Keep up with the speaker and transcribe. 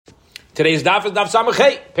Today's daf is daf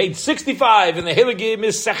Samachay, page 65 in the Hilagi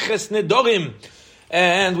Miseches Nedorim.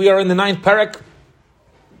 And we are in the 9th parak.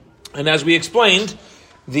 And as we explained,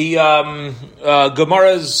 the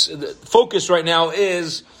Gemara's focus right now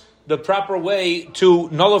is the proper way to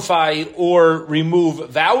nullify or remove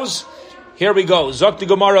vows. Here we go. Zok the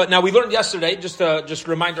Gemara. Now we learned yesterday, just to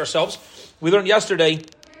remind ourselves, we learned yesterday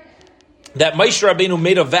that Moshe Rabbeinu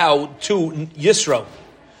made a vow to Yisro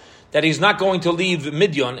that he's not going to leave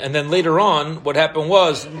Midian, and then later on, what happened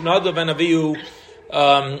was Nadav and Avihu.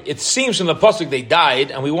 It seems from the pasuk they died,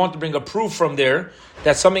 and we want to bring a proof from there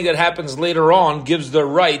that something that happens later on gives the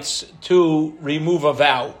rights to remove a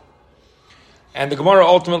vow. And the Gemara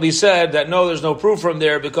ultimately said that no, there's no proof from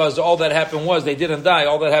there because all that happened was they didn't die.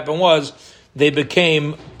 All that happened was they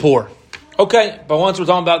became poor. Okay, but once we're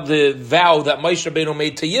talking about the vow that Moshe Rabbeinu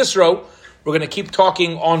made to Yisro, we're going to keep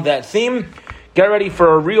talking on that theme. Get ready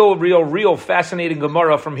for a real fascinating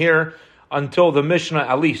Gemara from here until the Mishnah,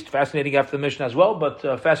 at least. Fascinating after the Mishnah as well, but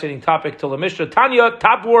fascinating topic till the Mishnah. Tanya,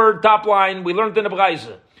 top word, top line, we learned in the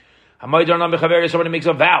B'chaisa. Somebody makes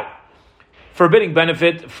a vow, forbidding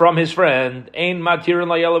benefit from his friend. Ein matirin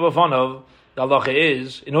la'yela b'fanav. The halacha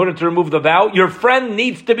is, in order to remove the vow, your friend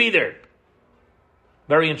needs to be there.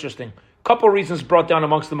 Very interesting. Couple reasons brought down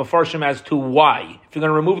amongst the Mefarshim as to why. If you're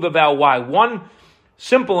going to remove the vow, why? One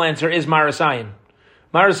simple answer is Marasayan.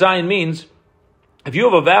 Marasayan means if you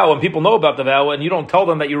have a vow and people know about the vow and you don't tell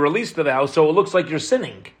them that you released the vow, so it looks like you're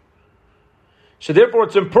sinning. So therefore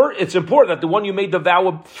it's important that the one you made the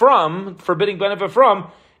vow from, forbidding benefit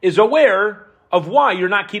from, is aware of why you're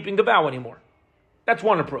not keeping the vow anymore. That's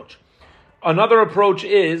one approach. Another approach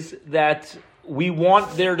is that we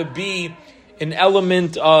want there to be an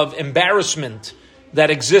element of embarrassment that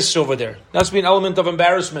exists over there. There has to be an element of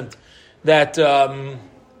embarrassment that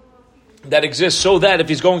exists, so that if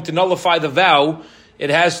he's going to nullify the vow,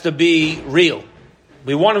 it has to be real.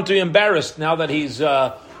 We want him to be embarrassed now that he's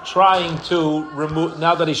trying to remove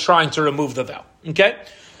the vow. Okay,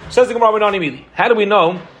 says the Gemara immediately. How do we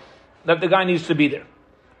know that the guy needs to be there?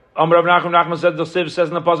 Rav Nachman said, the Siv says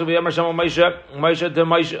in the pasuk,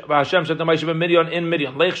 Hashem said to Moshe in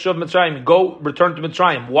Midian, Lech Shuv Mitzrayim, go return to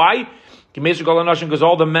Mitzrayim. Why? Because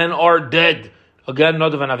all the men are dead. Again,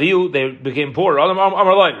 Nadav and Avihu, they became poor.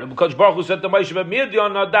 Because Baruch Hu said to Moshe,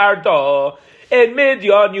 in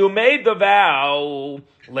Midian, you made the vow.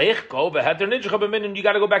 Lech, go, you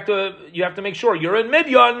got to go back to, you have to make sure you're in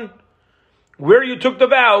Midian, where you took the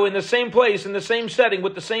vow, in the same place, in the same setting,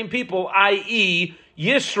 with the same people, i.e.,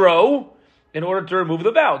 Yisro, in order to remove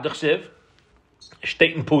the vow. D'chsiv,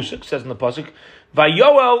 Shteitin Pusik, says in the Pusik,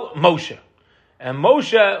 Vayoel Moshe. And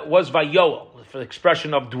Moshe was Vayoel, for the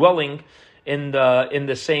expression of dwelling in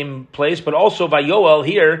the same place, but also Vayoel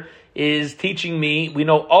here is teaching me, we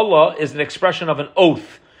know Allah is an expression of an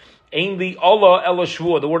oath. Ain li Allah ela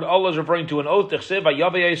shvua. The word Allah is referring to an oath. D'chsiv,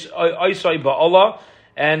 Vayavei Isai ba'Allah.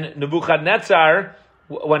 And Nebuchadnezzar,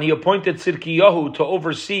 when he appointed Tzidkiyahu to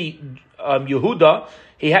oversee Yehuda,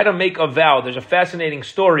 he had to make a vow. There's a fascinating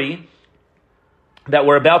story that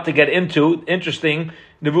we're about to get into. Interesting.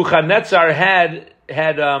 Nebuchadnezzar had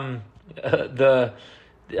the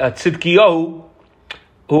Tzidkiyahu,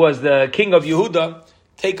 who was the king of Yehuda,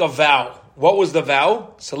 take a vow. What was the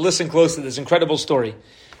vow? So listen close to this incredible story.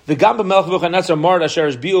 The Gamba Melech Nebuchadnezzar Mard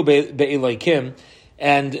Asher Biu Be'elokim,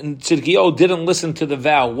 and Tzidkiyahu didn't listen to the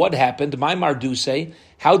vow. What happened? My Mardu say,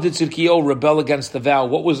 how did Tzidkiyahu rebel against the vow?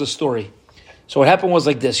 What was the story? So what happened was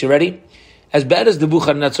like this. You ready? As bad as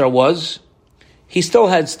Nebuchadnezzar was, he still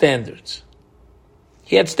had standards.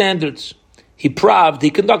 He had standards. He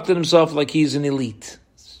conducted himself like he's an elite.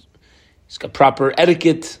 He's got proper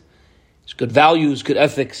etiquette. He's good values, good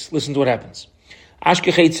ethics. Listen to what happens.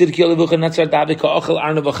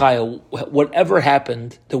 Whatever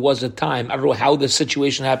happened, there was a time, I don't know how the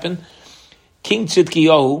situation happened, King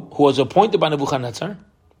Tzidkiyahu, who was appointed by Nebuchadnezzar,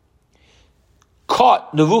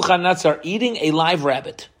 caught Nebuchadnezzar eating a live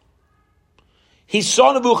rabbit. He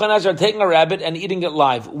saw Nebuchadnezzar taking a rabbit and eating it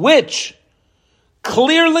live, which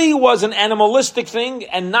clearly was an animalistic thing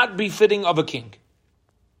and not befitting of a king.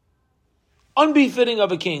 Unbefitting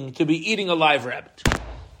of a king to be eating a live rabbit.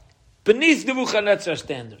 Beneath Nebuchadnezzar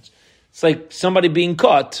standards. It's like somebody being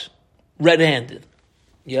caught red-handed.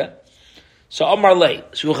 Yeah? So Amar Lei.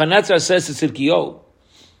 So Nebuchadnezzar says to Tzidkiyahu,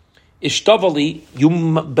 Ishtavali,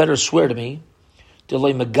 you better swear to me,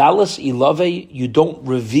 Delay Megalis Ilave, you don't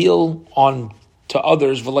reveal on to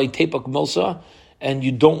others, V'lai Tepak Milsa, and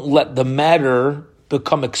you don't let the matter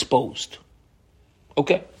become exposed.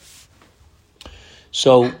 Okay?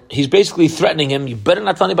 So he's basically threatening him, you better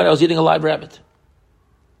not tell anybody I was eating a live rabbit.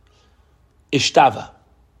 Ishtava.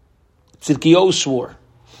 Tzidkiyahu swore.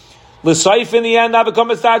 L'saif in the end,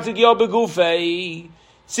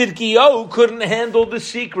 Tzidkiyahu couldn't handle the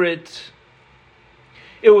secret.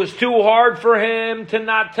 It was too hard for him to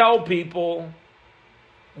not tell people.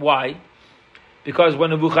 Why? Because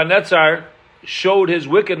when Nebuchadnezzar showed his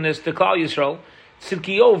wickedness to Klal Yisrael,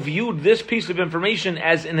 Tzidkiyahu viewed this piece of information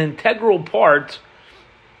as an integral part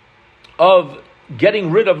of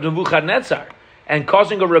getting rid of Nebuchadnezzar and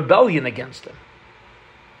causing a rebellion against him.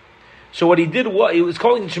 So what he did was, he was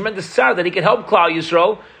calling a tremendous tzar that he could help Klal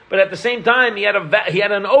Yisrael, but at the same time he had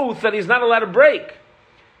an oath that he's not allowed to break.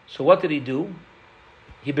 So what did he do?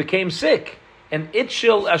 He became sick, and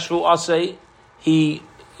Itchil Ashvu Asay, he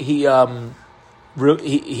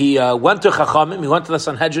went to Chachamim, he went to the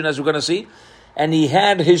Sanhedrin, as we're going to see, and he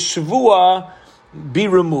had his Shavua be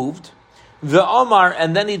removed. The Omar,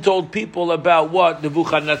 and then he told people about what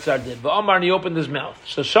Nebuchadnezzar did. The Omar, and he opened his mouth.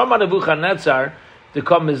 So Shama Nebuchadnezzar,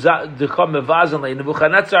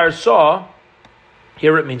 Nebuchadnezzar saw,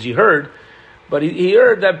 here it means he heard, but he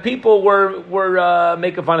heard that people were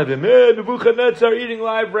making fun of him. Nebuchadnezzar eating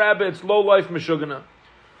live rabbits, low life Meshugana.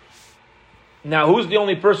 Now, who's the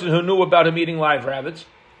only person who knew about him eating live rabbits?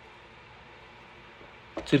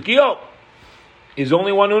 Tzidkiyahu. He's the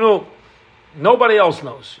only one who knew. Nobody else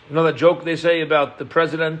knows. You know that joke they say about the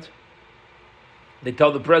president? They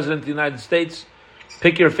tell the president of the United States,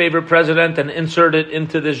 pick your favorite president and insert it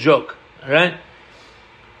into this joke. All right?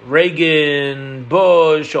 Reagan,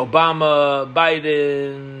 Bush, Obama,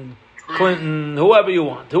 Biden, Clinton, whoever you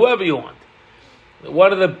want.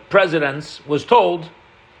 One of the presidents was told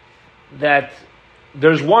that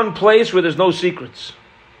there's one place where there's no secrets.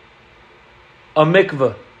 A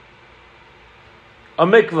mikveh. A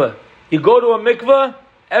mikveh. You go to a mikveh,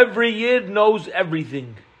 every yid knows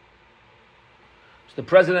everything. So the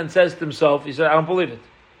president says to himself, he said, I don't believe it.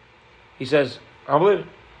 He says, I don't believe it.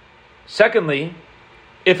 Secondly,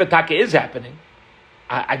 if a taka is happening,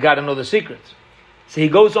 I got to know the secrets. So he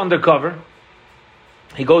goes undercover.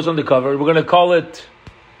 We're going to call it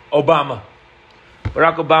Obama.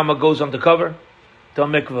 Barack Obama goes undercover to a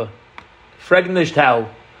mikveh. Frag nicht how.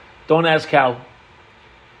 Don't ask how.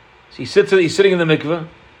 So he's sitting in the mikveh,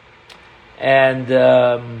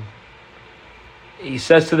 and he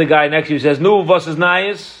says to the guy next to him, he says, Nu, was is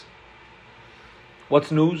nayis?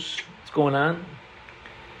 What's news? What's going on?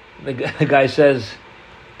 The guy says,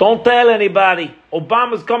 don't tell anybody.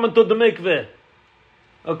 Obama's coming to the mikveh.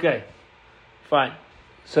 Okay, fine.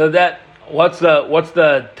 So what's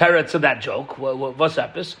the teretz of that joke? What's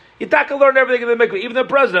up? You have to learn everything in the mikveh. Even the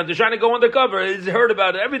president is trying to go undercover. He's heard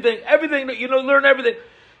about it. Everything. Learn everything.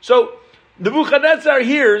 So Nebuchadnezzar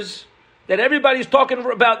hears that everybody's talking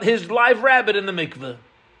about his live rabbit in the mikveh.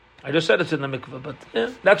 I just said it's in the mikveh, but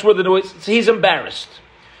that's where the noise. So he's embarrassed.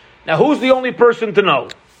 Now, who's the only person to know?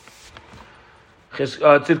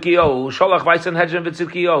 Tzidkiyahu, Sholach vai Sanhedrin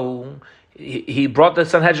v'Tzidkiyahu. He brought the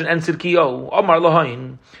Sanhedrin and Tzidkiyahu, Omar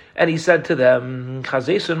Lahain, and he said to them,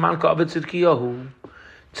 Chazesun manka av Tzidkiyahu.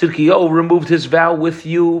 Tzidkiyahu removed his vow with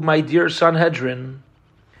you, my dear Sanhedrin.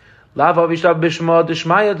 He already swore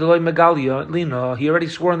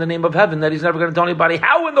in the name of heaven that he's never going to tell anybody.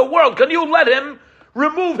 How in the world can you let him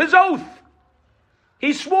remove his oath?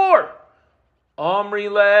 He swore.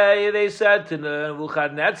 They said to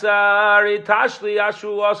Nebuchadnezzar, he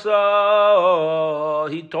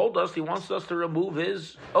told us he wants us to remove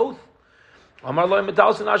his oath.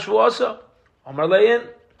 Nebuchadnezzar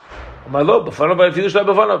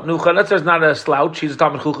is not a slouch, he's a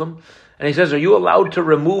Talmid Chacham. And he says, are you allowed to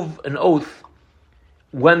remove an oath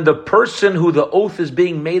when the person who the oath is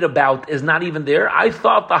being made about is not even there? I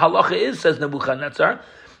thought the halacha is, says Nebuchadnezzar,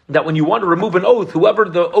 that when you want to remove an oath, whoever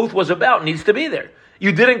the oath was about needs to be there.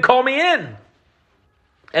 You didn't call me in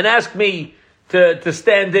and ask me to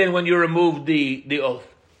stand in when you removed the oath.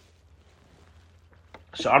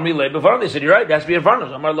 So Amri lay before they said, you're right, it has to be in front of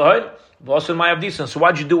us. Amar Lahain, Vosan my Avdisan. So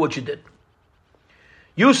why'd you do what you did?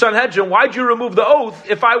 You, Sanhedrin, why'd you remove the oath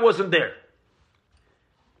if I wasn't there?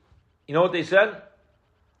 You know what they said?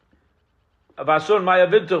 Avasun my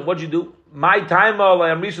Avintum, what'd you do? My time I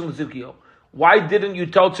am recently Tzidkiyahu. Why didn't you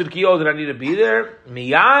tell Tzidkiyahu that I need to be there?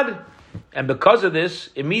 Miyad. And because of this,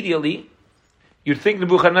 immediately, you'd think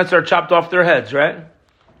Nebuchadnezzar chopped off their heads, right?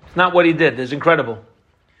 It's not what he did. It's incredible.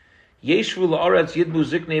 He said,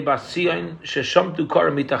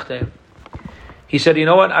 you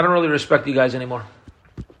know what? I don't really respect you guys anymore.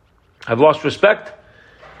 I've lost respect.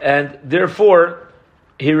 And therefore,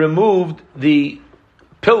 he removed the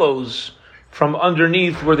pillows from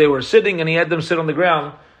underneath where they were sitting, and he had them sit on the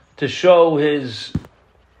ground to show his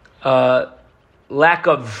lack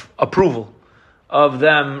of approval of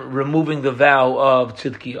them removing the vow of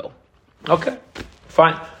Tzidkiyahu. Okay,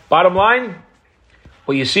 fine. Bottom line,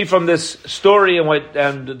 what you see from this story and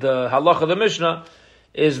the halacha of the Mishnah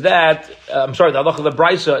is that the halacha of the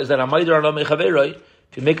Brisa is that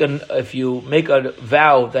if you make a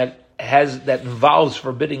vow that involves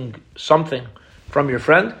forbidding something from your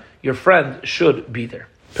friend should be there.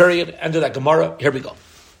 Period. End of that Gemara. Here we go.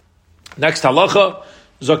 Next halacha,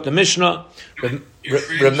 Zok the Mishnah.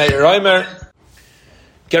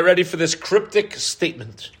 Get ready for this cryptic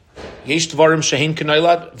statement. Yesh dvarim shehin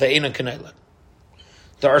k'nailad ve'ena k'nailad.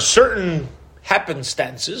 There are certain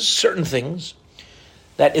happenstances, certain things,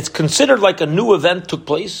 that it's considered like a new event took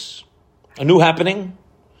place, a new happening,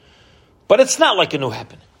 but it's not like a new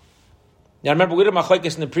happening. Now remember, we did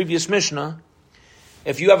machlekes in the previous Mishnah.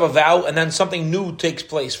 If you have a vow and then something new takes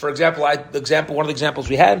place, for example, one of the examples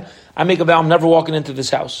we had, I make a vow I'm never walking into this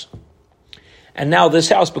house. And now this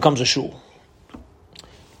house becomes a shul.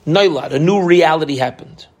 Nailad, a new reality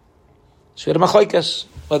happened. So you had a machlekes,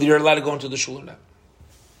 whether you're allowed to go into the shul or not.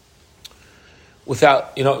 Whether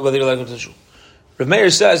you're allowed to go into the shul. Rav Meir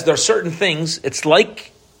says there are certain things, it's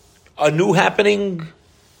like a new happening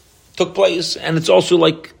took place, and it's also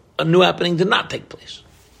like a new happening did not take place.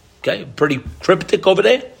 Okay, pretty cryptic over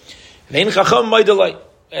there. And Chacham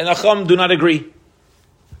do not agree.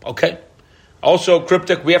 Okay. Also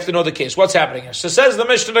cryptic, we have to know the case. What's happening here? So says the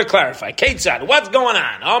Mishnah to clarify. Ketzad, what's going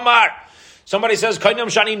on? Omar. Somebody says, Kainam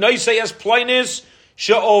Shani Noiseyas Ploinis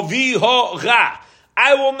She'ovi Ho Ra.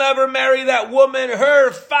 I will never marry that woman.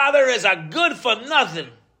 Her father is a good for nothing.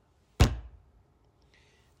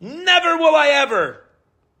 Never will I ever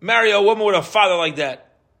marry a woman with a father like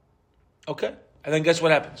that. Okay. And then guess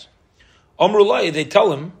what happens? Omrulai, they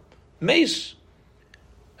tell him, Mace,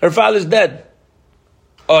 her father's dead.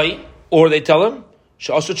 Or they tell him,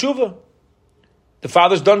 Sha'asa tshuva. The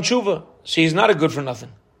father's done tshuva, so he's not a good for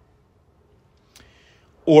nothing.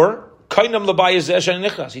 Or, Kainam labayaz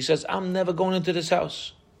nichras. He says, I'm never going into this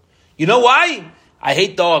house. You know why? I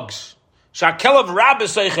hate dogs. Sha'kelav rabbi.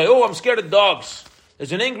 Oh, I'm scared of dogs.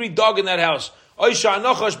 There's an angry dog in that house. Or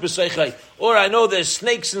I know there's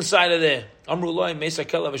snakes inside of there. They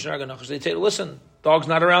say, listen, dog's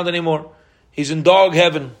not around anymore. He's in dog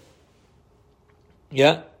heaven.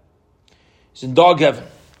 Yeah? He's in dog heaven.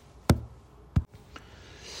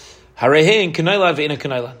 So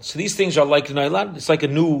these things are like K'nailad. It's like a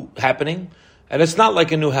new happening. And it's not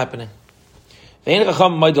like a new happening. But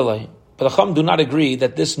the Chacham do not agree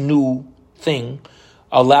that this new thing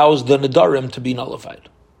allows the Nedarim to be nullified.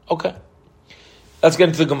 Okay. Let's get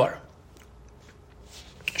into the Gemara.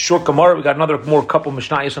 Short Gemara, we got another more couple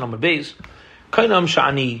Mishnayos on Amud Beis. Kainam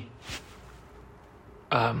shani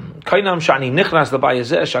nichnas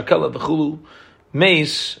labayazeh shakela v'chulu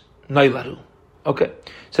meis nailaru. Okay,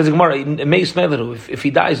 says the Gemara, meis nailaru. If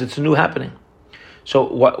he dies, it's a new happening. So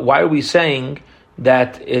why are we saying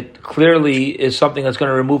that it clearly is something that's going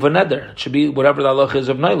to remove a neder? It should be whatever the halach is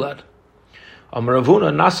of nailad.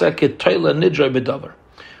 Amaravuna nasa ketayla nidrei bedavar.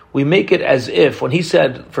 We make it as if, when he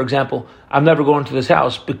said, for example, I'm never going to this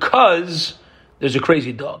house because there's a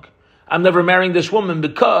crazy dog. I'm never marrying this woman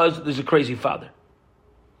because there's a crazy father.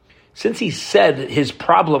 Since he said his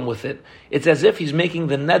problem with it, it's as if he's making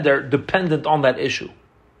the neder dependent on that issue.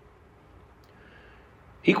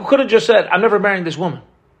 He could have just said, I'm never marrying this woman.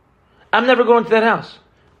 I'm never going to that house.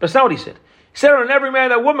 But that's not what he said. He said, I'll never marry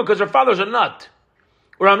that woman because her father's a nut.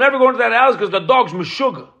 Or I'm never going to that house because the dog's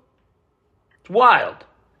meshuggah. It's wild.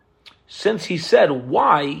 Since he said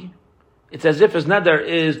why, it's as if his neder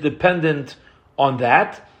is dependent on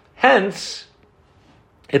that. Hence,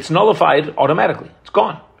 it's nullified automatically. It's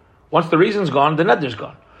gone. Once the reason's gone, the neder's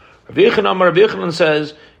gone. Rabbi Yochanan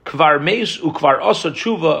says, Kvar meis ukvar asa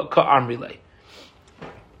tshuva ka'amrilei.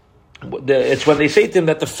 It's when they say to him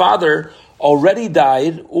that the father already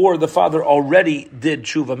died or the father already did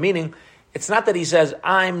tshuva. Meaning, it's not that he says,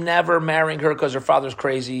 I'm never marrying her because her father's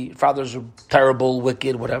crazy, father's terrible,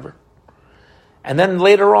 wicked, whatever. And then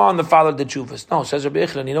later on, the father did tshuvas. No, says Rabbi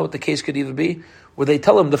Yochanan, you know what the case could either be? Where they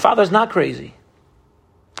tell him, the father's not crazy.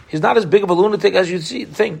 He's not as big of a lunatic as you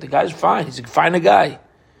think. The guy's fine. He's a fine guy.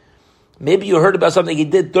 Maybe you heard about something he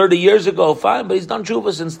did 30 years ago. Fine, but he's done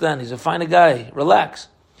tshuva since then. He's a fine guy. Relax.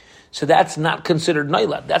 So that's not considered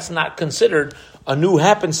nailad. That's not considered a new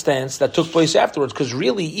happenstance that took place afterwards. Because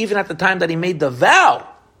really, even at the time that he made the vow,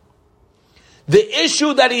 the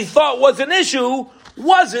issue that he thought was an issue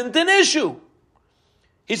wasn't an issue.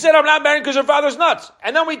 He said, I'm not marrying because her father's nuts.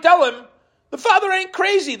 And then we tell him, the father ain't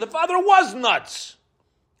crazy. The father was nuts.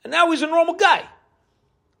 And now he's a normal guy.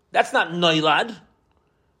 That's not nailad.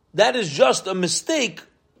 That is just a mistake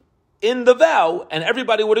in the vow. And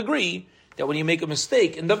everybody would agree that when you make a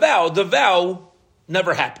mistake in the vow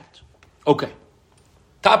never happened. Okay.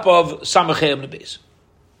 top of Samachei on the base.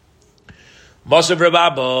 Masav Rav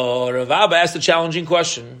Abba asked a challenging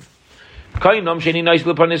question.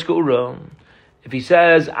 If he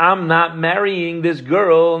says, I'm not marrying this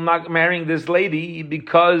girl, I'm not marrying this lady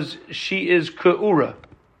because she is Ke'ura.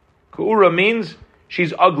 Ke'ura means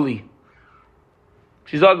she's ugly.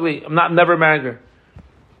 She's ugly. I'm never marrying her.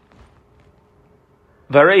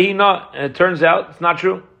 Varehi not. And it turns out it's not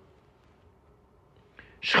true.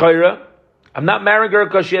 Shchayra. I'm not marrying her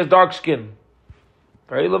because she has dark skin.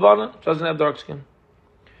 Very Levana doesn't have dark skin.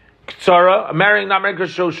 Ktsara. I'm not marrying her because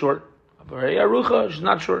she's so short. Very Arucha. She's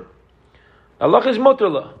not short. Allah is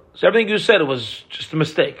mutrala. So everything you said, it was just a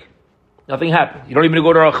mistake. Nothing happened. You don't even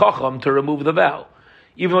go to a chacham to remove the vow.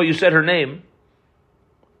 Even though you said her name,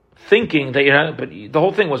 thinking that you had, but the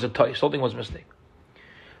whole thing was a toy. The whole thing was a mistake.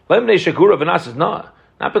 Lemnei shekura v'nas is not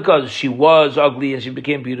because she was ugly and she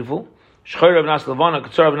became beautiful. Shchayra v'nas levana,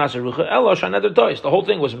 ktsara v'nas arucha, elosh another toy. The whole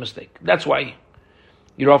thing was a mistake. That's why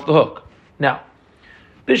you're off the hook. Now,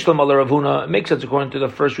 Bishlam ala Rav Huna, it makes sense according to the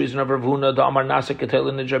first reason of Rav Huna, the Amar Nasik Ketel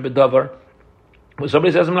Nidra B'Davar. When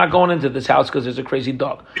somebody says, I'm not going into this house because there's a crazy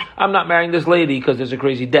dog. I'm not marrying this lady because there's a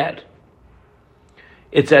crazy dad.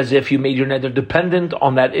 It's as if you made your neder dependent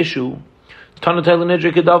on that issue. And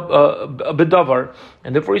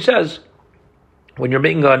therefore he says, when you're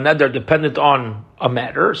making a neder dependent on a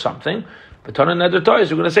matter or something, but on a neder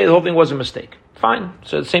toys, you're going to say the whole thing was a mistake. Fine.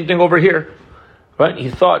 So the same thing over here. Right?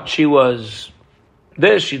 He thought she was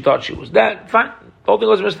this, she thought she was that. Fine. The whole thing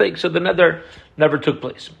was a mistake. So the neder never took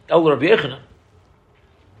place. El Rabbi Yechanan.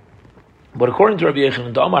 But according to Rabbi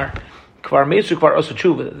Yechanan,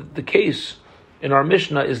 the case in our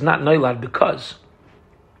Mishnah is not Noilad because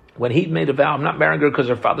when he made a vow, I'm not marrying her because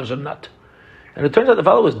her father's a nut. And it turns out the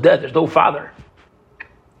father was dead. There's no father.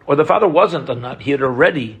 Or the father wasn't a nut. He had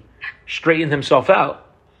already straightened himself out.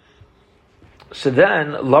 So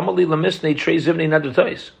then, Lamali Lamisne Trey Zivni Neder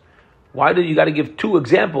Tois. Why do you got to give two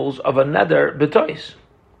examples of a Neder B'Tois?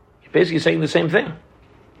 You're basically saying the same thing.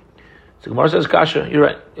 So Gemara says, Kasha, you're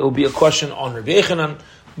right. It will be a question on Rabbi Yechanan,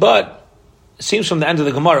 but it seems from the end of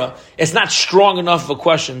the Gemara, it's not strong enough of a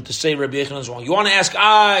question to say Rabbi Yechanan is wrong. You want to ask,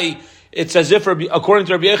 it's as if, according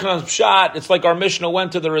to Rabbi Yechanan's pshat, it's like our Mishnah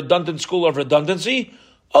went to the redundant school of redundancy.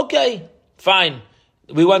 Okay, fine.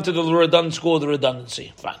 We went to the redundant school of the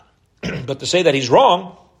redundancy. Fine. But to say that he's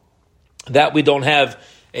wrong, that we don't have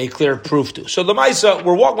a clear proof to. So the Maisa,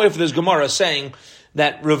 we're walking away from this Gemara saying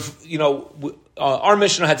that, our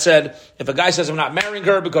Mishnah had said, if a guy says, I'm not marrying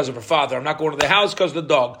her because of her father, I'm not going to the house because of the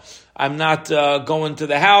dog, I'm not going to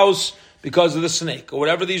the house because of the snake, or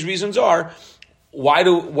whatever these reasons are,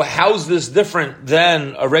 how's this different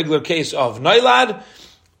than a regular case of Noilad?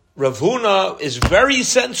 Rav Huna is very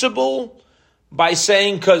sensible by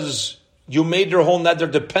saying, because you made your whole neder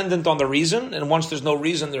dependent on the reason, and once there's no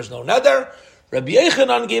reason, there's no neder. Rabbi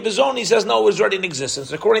Yechanan gave his own, he says, no, it was already in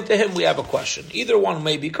existence. According to him, we have a question. Either one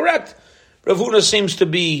may be correct. Rav Huna seems to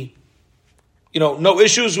be, no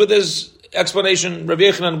issues with his explanation. Rabbi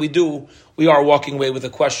Yechanan, we are walking away with a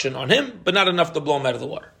question on him, but not enough to blow him out of the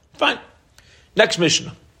water. Fine. Next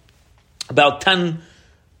Mishnah. About 10,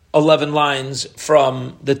 11 lines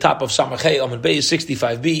from the top of Samachei, Amud Beis,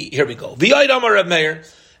 65b. Here we go. V'yayid Amar Rav Meir,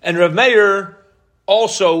 and Rav Meir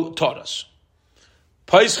also taught us.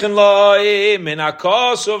 Paischen loy min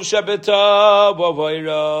hakosov shebeta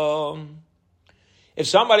b'avoira. If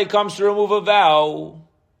somebody comes to remove a vow,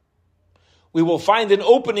 we will find an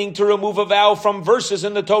opening to remove a vow from verses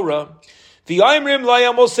in the Torah.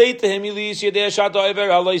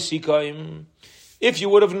 If you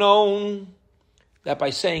would have known that by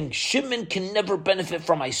saying, Shimon can never benefit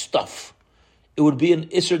from my stuff, it would be an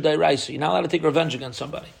Isser Dairaisa. You're not allowed to take revenge against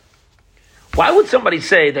somebody. Why would somebody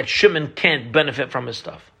say that Shimon can't benefit from his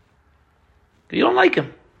stuff? You don't like him.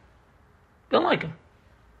 You don't like him.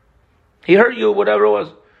 He hurt you, whatever it was.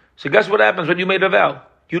 So guess what happens when you made a vow?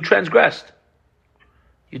 You transgressed.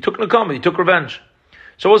 You took nakama, you took revenge.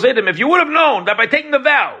 So we'll say to him, if you would have known that by taking the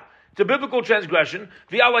vow, it's a biblical transgression,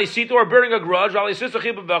 or bearing a grudge,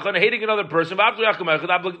 and hating another person,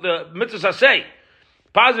 the mitzvah say,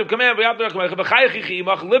 positive command,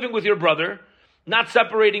 living with your brother, not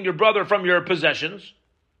separating your brother from your possessions,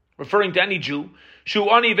 referring to any Jew,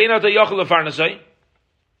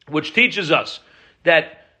 which teaches us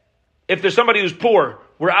that if there's somebody who's poor,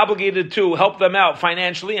 we're obligated to help them out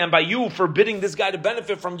financially, and by you forbidding this guy to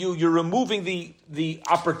benefit from you, you're removing the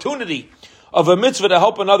opportunity of a mitzvah to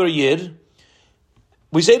help another yid.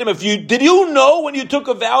 We say to him, did you know when you took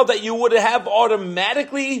a vow that you would have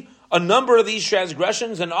automatically a number of these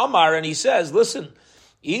transgressions? And Amar, and he says, listen,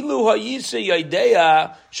 Oh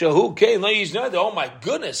my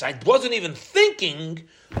goodness, I wasn't even thinking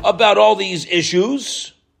about all these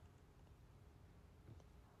issues.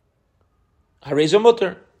 We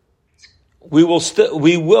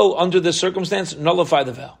will, under this circumstance, nullify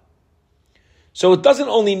the vow. So it doesn't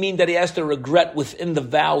only mean that he has to regret within the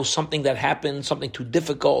vow something that happened, something too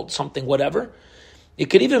difficult, something whatever.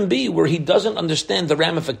 It could even be where he doesn't understand the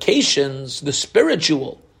ramifications, the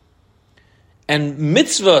spiritual and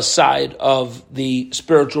mitzvah side of the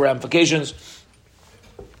spiritual ramifications.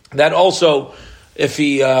 That also, if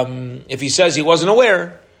he says he wasn't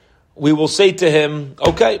aware, we will say to him,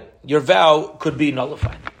 okay, your vow could be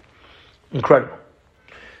nullified. Incredible.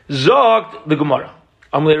 Zogt the Gemara.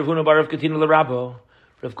 Amle Rav Huna bar Rav Katina l'Rabbo.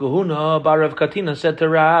 Rav Kahuna bar Rav Katina said to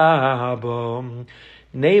Rabbo,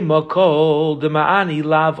 Neima kol dema'ani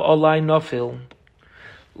lav olai nofil.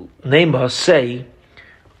 Neima, say,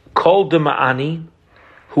 kol dema'ani,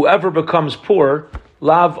 whoever becomes poor,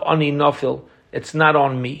 lav ani nofil, it's not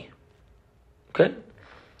on me. Okay?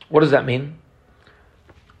 What does that mean?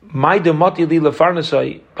 My demati li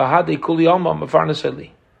lefarnasai, bahade kuli alma mefarnasai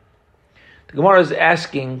li. The Gemara is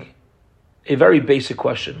asking a very basic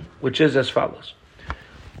question, which is as follows.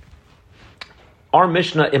 Our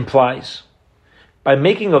Mishnah implies, by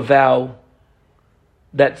making a vow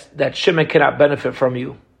that Shimon cannot benefit from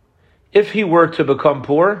you, if he were to become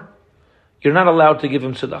poor, you're not allowed to give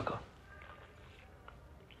him tzedakah.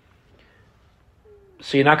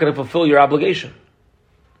 So you're not going to fulfill your obligation.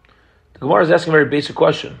 The Gemara is asking a very basic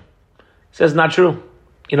question. It says not true.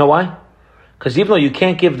 You know why? Because even though you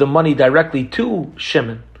can't give the money directly to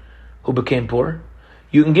Shimon, who became poor,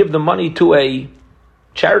 you can give the money to a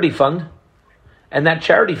charity fund, and that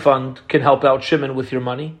charity fund can help out Shimon with your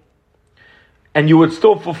money, and you would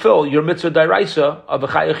still fulfill your mitzvah daraisa of a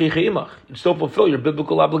chayachicha imach. You'd still fulfill your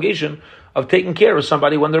biblical obligation of taking care of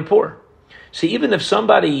somebody when they're poor. See, even if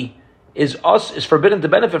somebody is forbidden to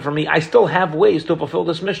benefit from me, I still have ways to fulfill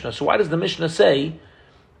this Mishnah. So why does the Mishnah say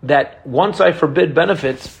that once I forbid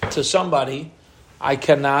benefits to somebody, he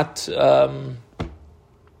cannot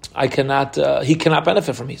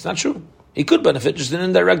benefit from me? It's not true. He could benefit just in an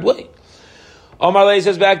indirect way. Omar Lei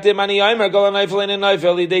says back to Mani Aimer,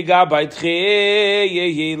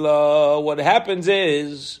 what happens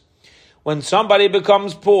is, when somebody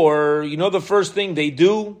becomes poor, you know the first thing they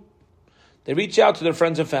do? They reach out to their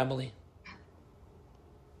friends and family.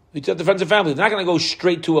 Reach out to friends and family. They're not going to go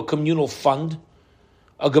straight to a communal fund,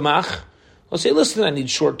 a gemach. They'll say, listen, I need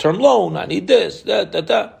short-term loan, I need this,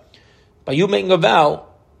 that. By you making a vow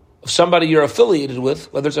of somebody you're affiliated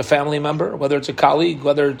with, whether it's a family member, whether it's a colleague,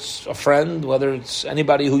 whether it's a friend, whether it's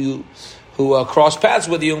anybody who cross paths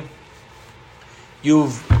with you,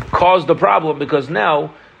 you've caused a problem because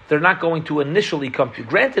now they're not going to initially come to you.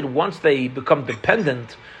 Granted, once they become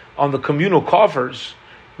dependent on the communal coffers,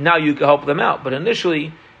 now you can help them out. But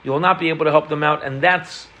initially, you will not be able to help them out, and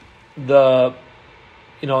that's the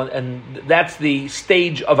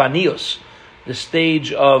stage of anius, the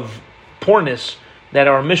stage of poorness that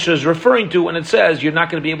our Mishnah is referring to when it says you're not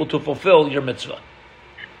going to be able to fulfill your mitzvah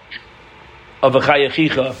of a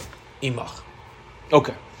chayachicha imach.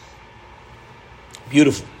 Okay.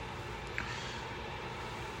 Beautiful.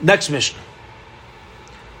 Next Mishnah.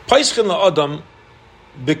 Paischin la'adam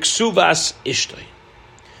biksuvas ishtay.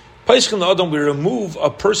 Paischin la'adam, we remove a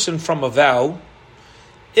person from a vow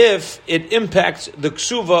if it impacts the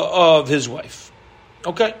ksuva of his wife.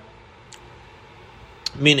 Okay?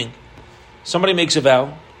 Meaning, somebody makes a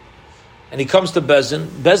vow, and he comes to Bezdin.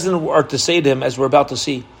 Bezdin are to say to him, as we're about to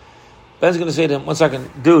see, Bezdin's going to say to him, 1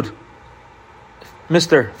 second, dude,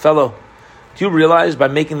 mister, fellow, do you realize by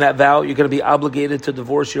making that vow, you're going to be obligated to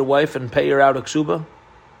divorce your wife and pay her out a ksuba?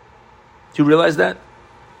 Do you realize that?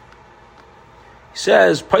 He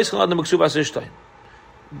says,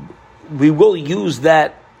 we will use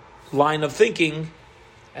that line of thinking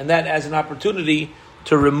and that as an opportunity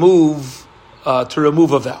to remove a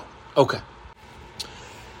vow. Okay.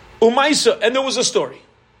 Umaisa, and there was a story.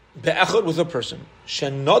 Be'echad, with a person.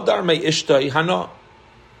 Shenodar me'ishtay hana.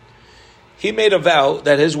 He made a vow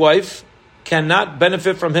that his wife cannot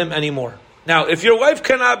benefit from him anymore. Now, if your wife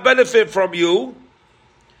cannot benefit from you,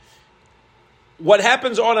 what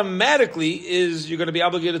happens automatically is you're going to be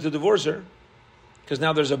obligated to divorce her, because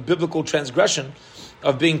now there's a biblical transgression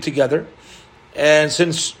of being together. And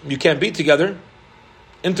since you can't be together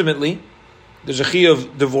intimately, there's a chi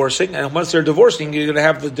of divorcing, and once they're divorcing, you're going to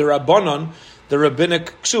have the derabanan, the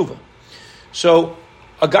rabbinic ksuva. So,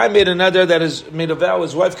 a guy made a neder that is made a vow,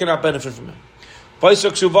 his wife cannot benefit from him.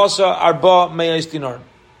 Vaisa ksuvasa arba meyais dinar,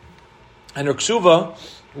 and her ksuva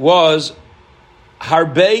was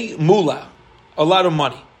harbe mula, a lot of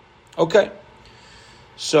money. Okay.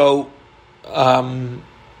 So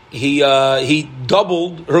he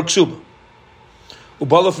doubled her ksuba.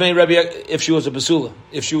 If she was a basula,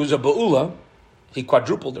 if she was a baula, he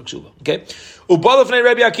quadrupled her ksuba. Okay. Ubalafnei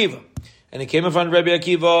Rabbi Akiva, and he came in front of Rabbi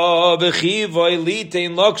Akiva.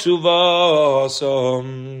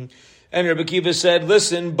 And Rabbi Akiva said,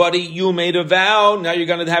 "Listen, buddy, you made a vow. Now you're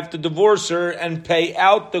going to have to divorce her and pay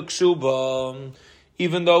out the ksuba,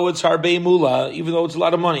 even though it's harbe mula, even though it's a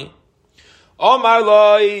lot of money." Omar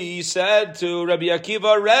Loi, he said to Rabbi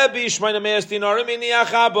Akiva, Rabbi Shmaina Me'as dinarim ini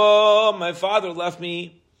achaba. My father left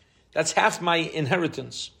me. That's half my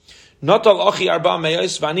inheritance. Notal ochi arba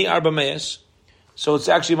me'as, vani arba me'as. So it's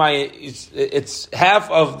actually it's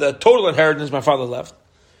half of the total inheritance my father left.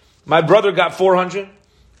 My brother got 400.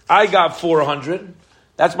 I got 400.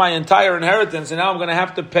 That's my entire inheritance, and now I'm going to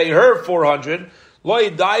have to pay her 400.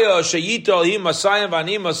 Loi daya sheyito hi masayim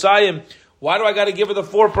vani masayim. Why do I got to give her the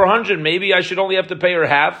 4 per 100? Maybe I should only have to pay her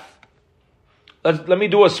half. Let me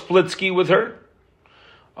do a split ski with her.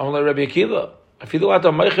 I'm like Rabbi Akiva.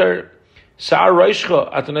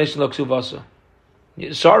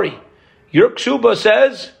 Sorry. Your ksuba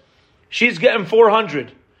says she's getting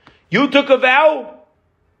 400. You took a vow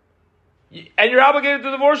and you're obligated to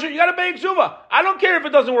divorce her. You got to pay ksuba. I don't care if it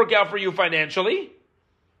doesn't work out for you financially.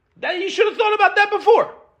 You should have thought about that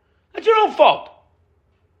before. That's your own fault.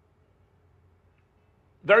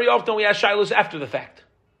 Very often we ask shilos after the fact.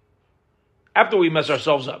 After we mess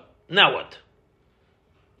ourselves up. Now what?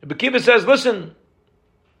 Rabbi Akiva says, listen,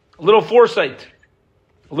 a little foresight,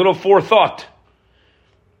 a little forethought.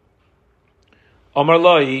 Amar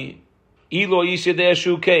Loi, Ilo Yisidei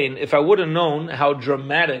Ashu Kain, if I would have known how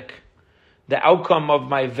dramatic the outcome of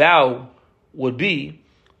my vow would be,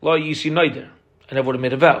 Lo Yisi Neider, and I would have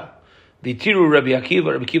made a vow. The Tiru Rabbi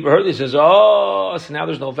Akiva heard this, says, oh, so now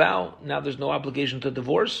there's no vow, now there's no obligation to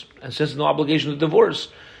divorce, and since there's no obligation to divorce,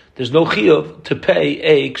 there's no chiyuv to pay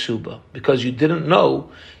a ksuba, because you didn't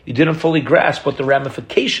know, you didn't fully grasp what the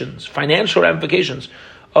ramifications, financial ramifications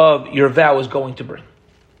of your vow is going to bring.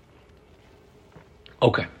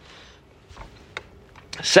 Okay.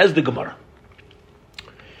 Says the Gemara,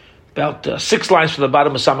 about 6 lines from the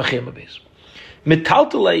bottom of Samach Yemabez.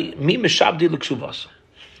 Mitaltalei mi mishabdi l'ksuvasa.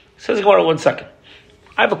 Says the Gemara, 1 second.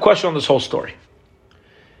 I have a question on this whole story.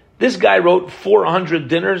 This guy wrote 400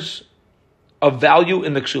 dinars of value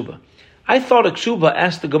in the ksuba. I thought a ksuba,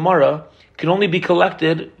 asked the Gemara, can only be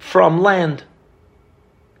collected from land.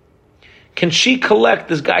 Can she collect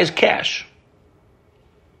this guy's cash?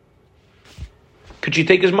 Could she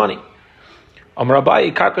take his money? Amar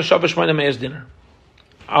Abaye, karka shava shmona me'as dinar.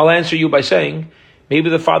 I'll answer you by saying,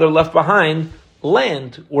 maybe the father left behind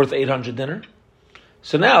land worth 800 dinar.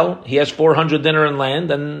 So now he has 400 dinar in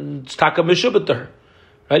land, and it's taka mishubit to her,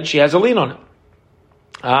 right? She has a lien on it.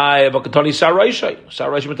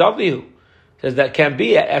 Says that can't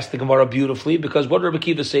be. Asked the Gemara beautifully, because what did Rabbi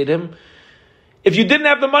Akiva say to him? If you didn't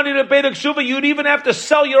have the money to pay the ksuba, you'd even have to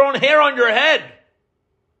sell your own hair on your head.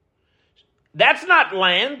 That's not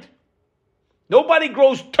land. Nobody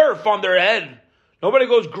grows turf on their head. Nobody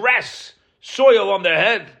grows grass, soil on their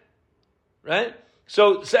head, right?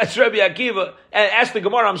 So that's Rabbi Akiva, and ask the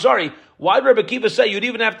Gemara, I'm sorry, why did Rabbi Akiva say you'd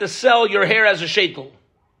even have to sell your hair as a shekel?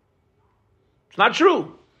 It's not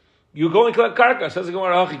true. You go and collect karka, says the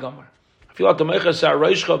Gemara,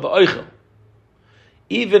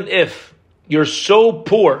 even if you're so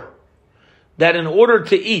poor that in order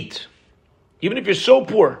to eat, even if you're so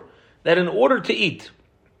poor that in order to eat,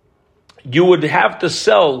 you would have to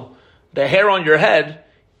sell the hair on your head,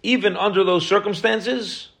 even under those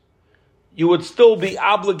circumstances, you would still be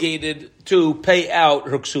obligated to pay out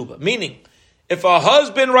her ksuba. Meaning, if a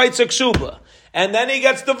husband writes a ksuba, and then he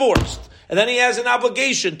gets divorced, and then he has an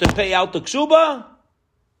obligation to pay out the ksuba,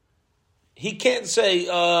 he can't say,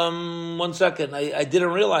 1 second, I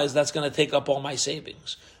didn't realize that's going to take up all my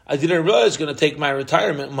savings. I didn't realize it's going to take my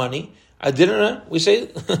retirement money. We say,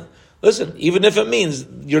 listen, even if it means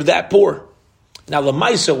you're that poor. Now,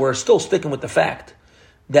 Lamaisa, we're still sticking with the fact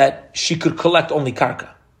that she could collect only karka.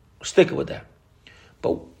 We're sticking with that.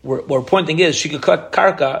 But what we're pointing is, she could collect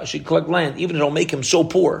karka, she could collect land, even if it'll make him so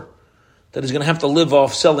poor that he's going to have to live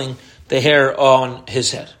off selling the hair on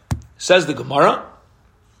his head. Says the Gemara,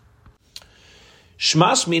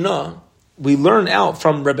 Shmas Mina, we learn out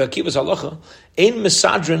from Rabbi Akiva's halacha, Ein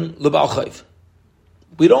Misadrin L'Bal Chayv.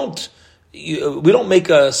 We don't make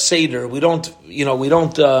a seder. We don't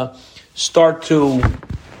start to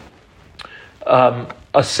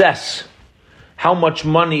assess how much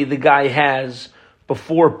money the guy has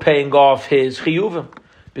before paying off his chiyuvim.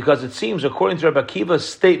 Because it seems, according to Rabbi Akiva's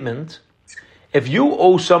statement, if you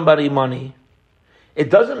owe somebody money it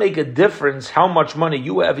doesn't make a difference how much money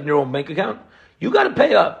you have in your own bank account. You got to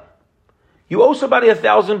pay up. You owe somebody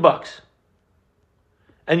 $1,000,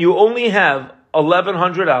 and you only have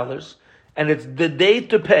 $1,100, and it's the day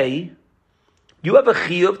to pay. You have a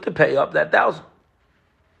chiyuv to pay up that $1,000,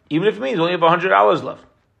 even if it means you only have $100 left.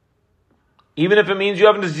 Even if it means you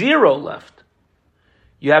have zero left,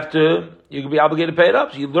 you can be obligated to pay it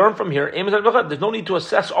up. So you learn from here. There's no need to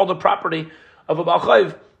assess all the property of a Baal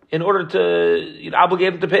Chayv in order to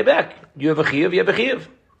obligate him to pay back. You have a chiyuv, you have a chiyuv.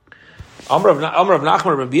 Amr of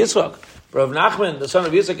Nachman, Rav Yitzchak. Rav Nachman, the son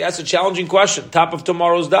of Yitzchak, asks a challenging question, top of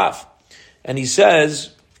tomorrow's daf. And he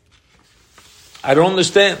says, I don't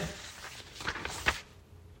understand.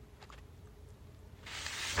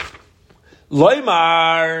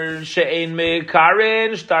 Loimar she'ein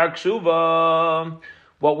mekarin shtar ksuva.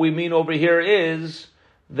 What we mean over here is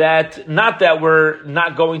that not that we're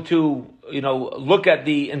not going to, look at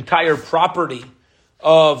the entire property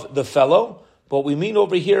of the fellow. What we mean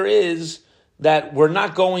over here is that we're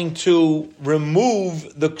not going to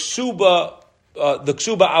remove the ksuba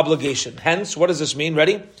obligation. Hence, what does this mean?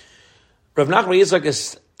 Ready? Rav Nachman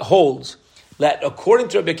Yitzchak holds that according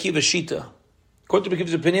to Rabbi Akiva's shita, according to Rabbi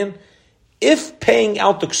Akiva's opinion, if paying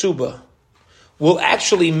out the ksuba will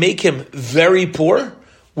actually make him very poor,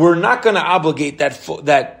 we're not going to obligate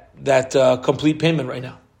that complete payment right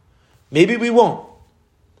now. Maybe we won't.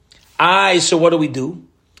 So what do?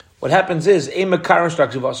 What happens is, we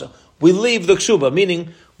leave the ksuba,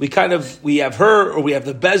 meaning we have her or we have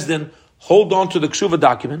the bezdin hold on to the ksuba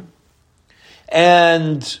document,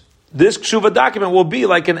 and this ksuba document will be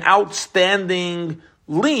like an outstanding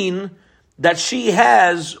lien that she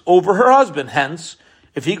has over her husband. Hence,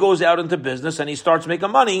 if he goes out into business and he starts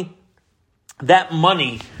making money, that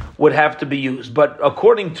money would have to be used. But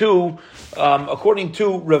according to Rav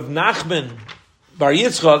Nachman Bar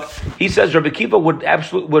Yitzchak, he says Rabbi Akiva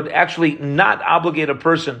would actually not obligate a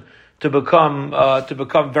person to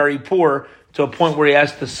become very poor to a point where he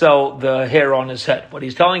has to sell the hair on his head. What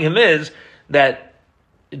he's telling him is that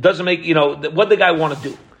it doesn't make, what the guy want to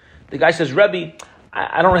do. The guy says, Rebbe,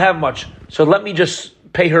 I don't have much, so let me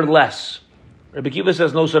just pay her less. Rabbi Akiva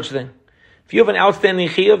says no such thing. If you have an outstanding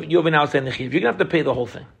chiyuv, you have an outstanding chiyuv. You're going to have to pay the whole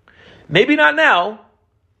thing. Maybe not now,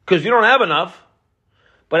 because you don't have enough,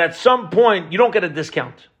 but at some point, you don't get a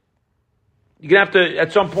discount. You're going to have to,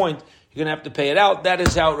 at some point, you're going to have to pay it out. That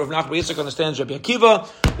is how Rav Nachman Yitzchak understands Rabbi Akiva.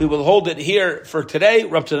 We will hold it here for today.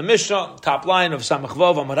 We're up to the Mishnah, top line of Samach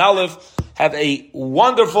Vav Amud Aleph. Have a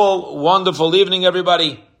wonderful, wonderful evening,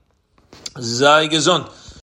 everybody. Sei gesund.